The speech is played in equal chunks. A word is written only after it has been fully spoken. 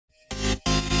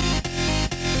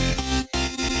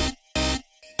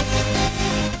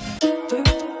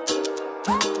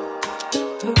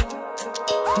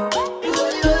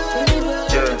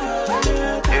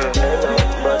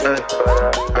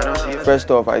First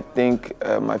off, I think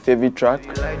my favorite track.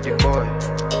 The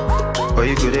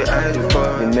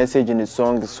message in the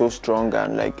song is so strong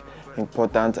and like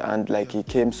important, and like it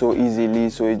came so easily,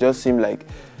 so it just seemed like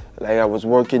I was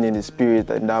working in the spirit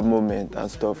in that moment and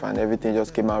stuff, and everything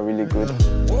just came out really good.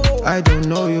 I don't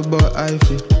know you, but I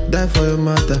feel die for your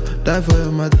matter, die for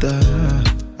your matter.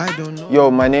 I don't know.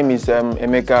 Yo, my name is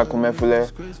Emeka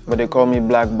Kumefule, but they call me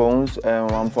BlaqBonez.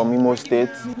 I'm from Imo State,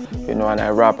 you know, and I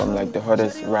rap. I'm like the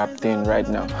hottest rap thing right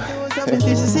now. The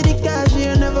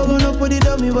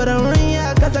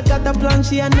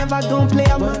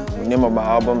name of my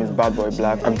album is Bad Boy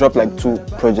Blaq. I've dropped like 2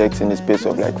 projects in the space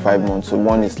of like 5 months. So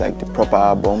one is like the proper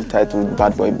album titled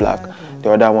Bad Boy Blaq.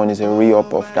 The other one is a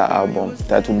re-up of that album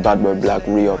titled Bad Boy Blaq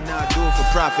Re-up.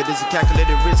 Profit is a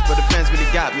calculated risk, but the fans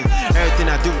really got me. Everything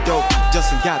I do dope,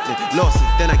 Justin got it. Lost it,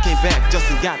 then I came back,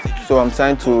 Justin got it. So I'm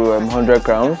signed to 100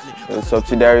 Crowns, a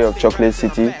subsidiary of Chocolate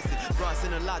City.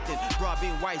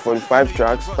 For the 5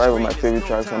 tracks, 5 of my favorite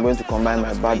tracks, I'm going to combine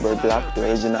my Bad Boy Blaq, the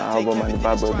original album, and the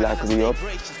Bad Boy Blaq re-up,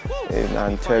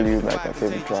 and tell you like my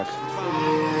favorite tracks.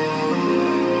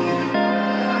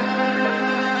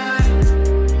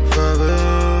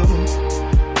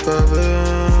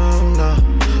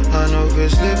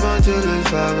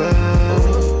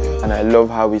 And I love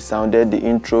how we sounded the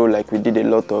intro. Like we did a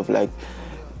lot of like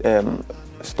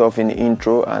stuff in the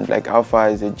intro, and like Alpha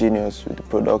is a genius with the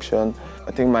production.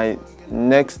 I think my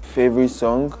next favorite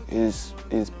song is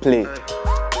Play.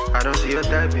 I don't see your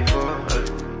type before.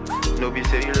 Nobody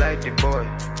say you like the boy,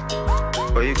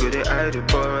 but you good at the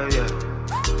boy,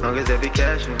 yeah. Long as there be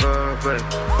cash involved, right?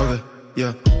 Okay,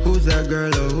 yeah. Who's that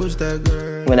girl or who's that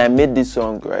girl? When I made this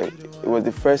song, right, it was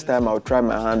the first time I would try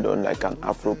my hand on like an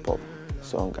Afro pop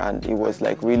song, and it was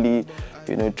like really,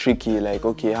 you know, tricky. Like,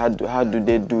 okay, how do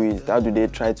they do it? How do they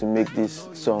try to make this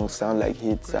song sound like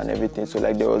hits and everything? So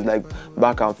like there was like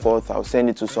back and forth. I'll send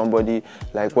it to somebody.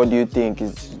 Like, what do you think?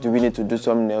 Do we need to do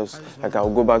something else? Like, I'll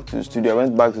go back to the studio. I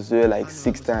went back to the studio like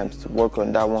 6 times to work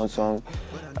on that one song,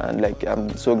 and like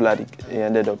I'm so glad it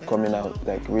ended up coming out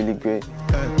like really great.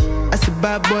 I said,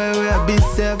 bad boy, where I be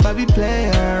self, I be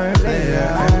player.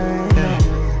 Yeah.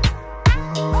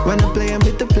 When I play, I'm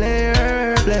with the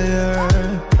player.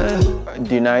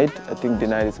 Denied. I think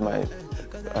Denied is my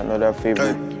another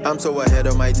favorite. I'm so ahead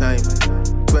of my time.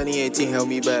 2018 held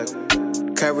me back.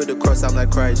 Carry the cross, I'm like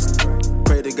Christ.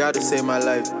 Pray to God to save my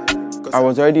life. I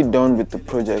was already done with the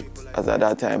project as at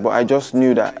that time, but I just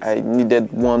knew that I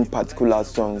needed one particular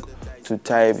song to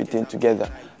tie everything together,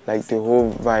 like the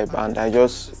whole vibe. And I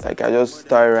just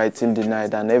started writing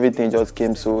Denied, and everything just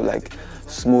came so like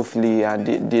smoothly,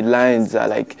 and the lines are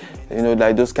like, you know,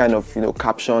 like those kind of, you know,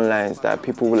 caption lines that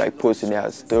people will like post in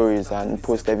their stories and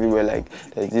post everywhere. Like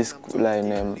there's this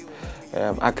line,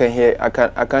 I can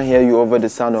hear you over the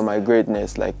sound of my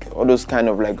greatness. Like all those kind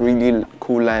of like really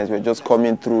cool lines were just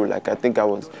coming through. Like I think I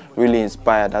was really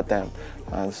inspired that time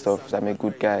and stuff. So I'm a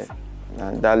good guy,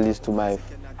 and that leads to my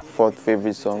 4th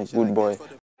favorite song, Good Boy.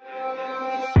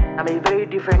 I'm a very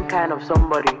different kind of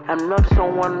somebody. I'm not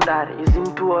someone that is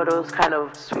into all those kind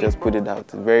of sweet. Just put it out.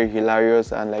 It's very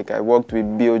hilarious, and like I worked with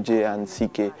BOJ and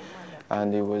CK,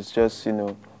 and it was just, you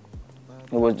know,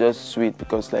 it was just sweet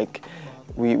because like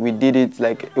we did it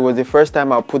like it was the first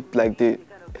time I put like the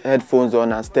headphones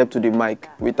on and step to the mic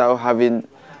without having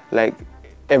like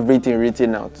everything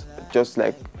written out. Just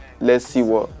like, let's see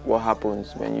what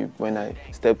happens when I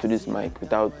step to this mic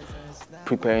without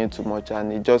preparing too much,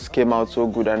 and it just came out so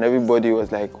good, and everybody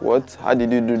was like, what, how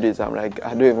did you do this? I'm like,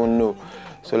 I don't even know.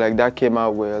 So like that came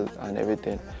out well and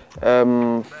everything.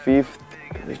 5th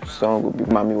song would be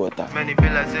Mami Water. Many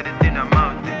villas said it in a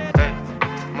mountain. Hey,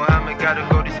 Mohammed gotta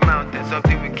go this mountain.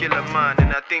 Something will kill a man,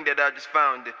 and I think that I just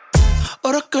found it.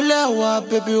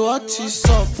 Baby, what is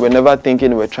up? We're never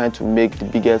thinking we're trying to make the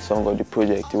biggest song of the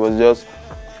project. It was just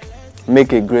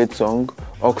make a great song.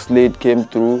 Oxlade came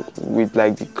through with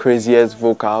like the craziest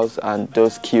vocals and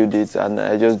just killed it, and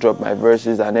I just dropped my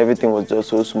verses and everything was just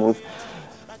so smooth.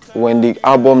 When the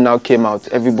album now came out,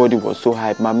 everybody was so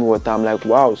hyped. Mami Water, I'm like,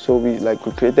 wow, so we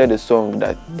created a song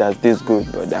that's this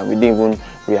good, but then we didn't even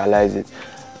realize it.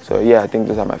 So yeah, I think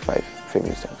those are my 5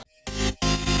 favorite songs.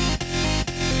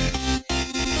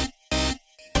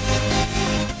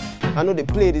 I know they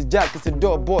play this Jack, it's a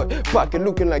dog boy. Pocket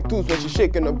looking like tools when she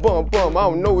shaking a bum. I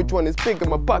don't know which one is big in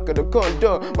my pocket or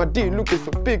condom. My D looking so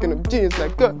big in them jeans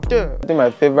like goddamn. I think my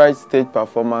favorite stage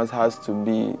performance has to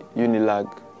be Unilag,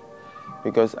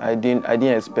 because I didn't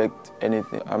expect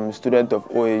anything. I'm a student of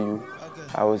OAU.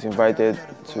 I was invited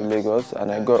to Lagos and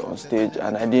I got on stage,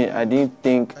 and I didn't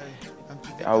think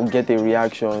I would get a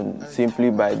reaction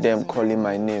simply by them calling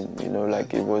my name. You know,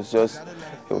 like it was just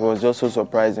so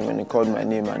surprising when they called my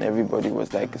name and everybody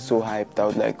was like so hyped. I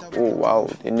was like, oh wow,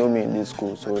 they know me in this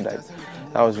school. So like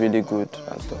that was really good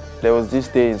and stuff. There was this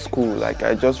day in school, like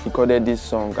I just recorded this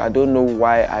song. I don't know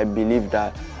why I believe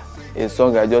that a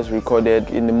song I just recorded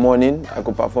in the morning, I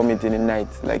could perform it in the night.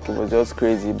 Like it was just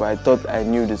crazy, but I thought I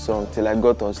knew the song till I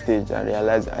got on stage and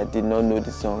realized I did not know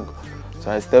the song.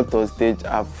 So I stepped on stage,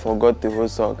 I forgot the whole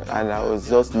song and I was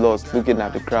just lost looking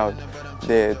at the crowd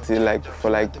there till like for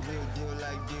like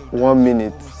 1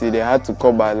 minute. See, they had to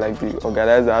come back, like the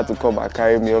organizer had to come and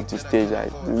carry me up to stage.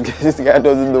 Like, this guy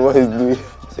doesn't know what he's doing.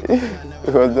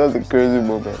 It was just a crazy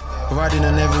moment. Riding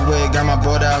on everywhere, got my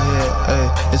board out here.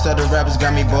 Hey, instead of rappers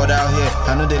got me bored out here.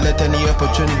 I know they let any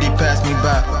opportunity pass me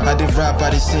by. I did rap,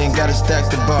 I did sing, gotta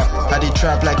stack the bar. I did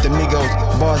trap like the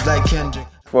Migos, bars like Kendrick.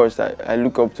 First, I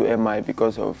look up to MI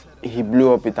because of he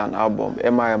blew up with an album,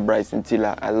 MI and Bryson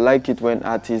Tiller. I like it when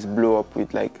artists blow up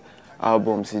with like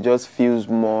albums. It just feels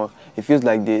more, it feels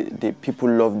like the people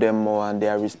love them more and they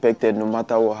are respected no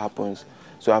matter what happens.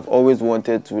 So I've always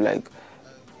wanted to like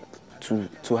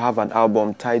to have an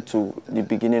album tied to the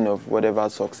beginning of whatever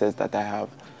success that I have.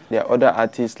 There are other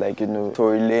artists like, you know,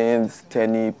 Tory Lanez,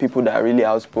 Tenny, people that are really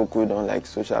outspoken on like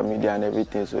social media and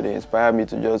everything. So they inspire me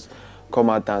to just come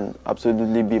out and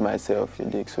absolutely be myself.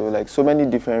 So like so many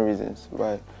different reasons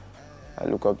why I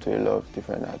look up to a lot of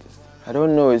different artists. I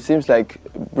don't know, it seems like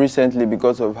recently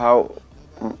because of how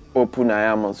open I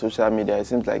am on social media, it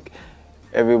seems like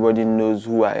everybody knows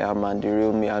who I am and the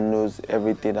real me and knows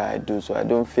everything that I do. So I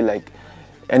don't feel like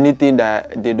anything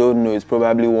that they don't know is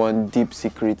probably one deep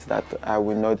secret that I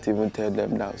will not even tell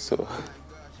them now. So,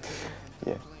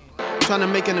 yeah. Trying to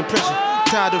make an impression,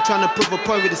 tired of trying to prove a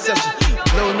point with a session.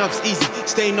 Blowing up's easy,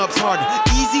 staying up's harder.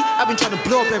 Easy, I've been trying to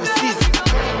blow up every season.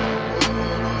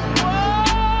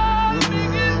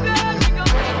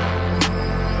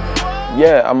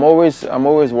 Yeah, I'm always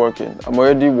working. I'm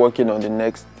already working on the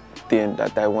next thing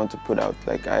that I want to put out.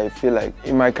 Like I feel like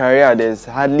in my career there's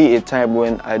hardly a time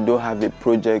when I don't have a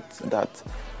project that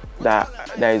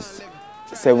is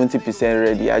 70%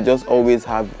 ready. I just always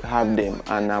have them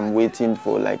and I'm waiting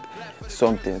for like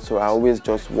something. So I always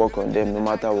just work on them no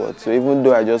matter what. So even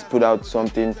though I just put out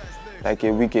something like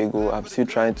a week ago, I'm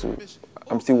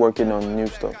still working on new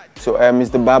stuff. So it's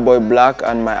the Bad Boy Blaq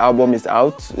and my album is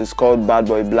out. It's called Bad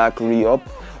Boy Blaq Re-Up.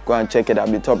 Go and check it.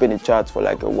 I've been topping the charts for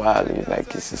like a while.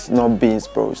 Like it's not beans,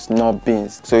 bro. It's not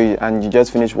beans. So and you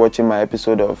just finished watching my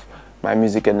episode of My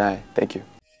Music and I. Thank you.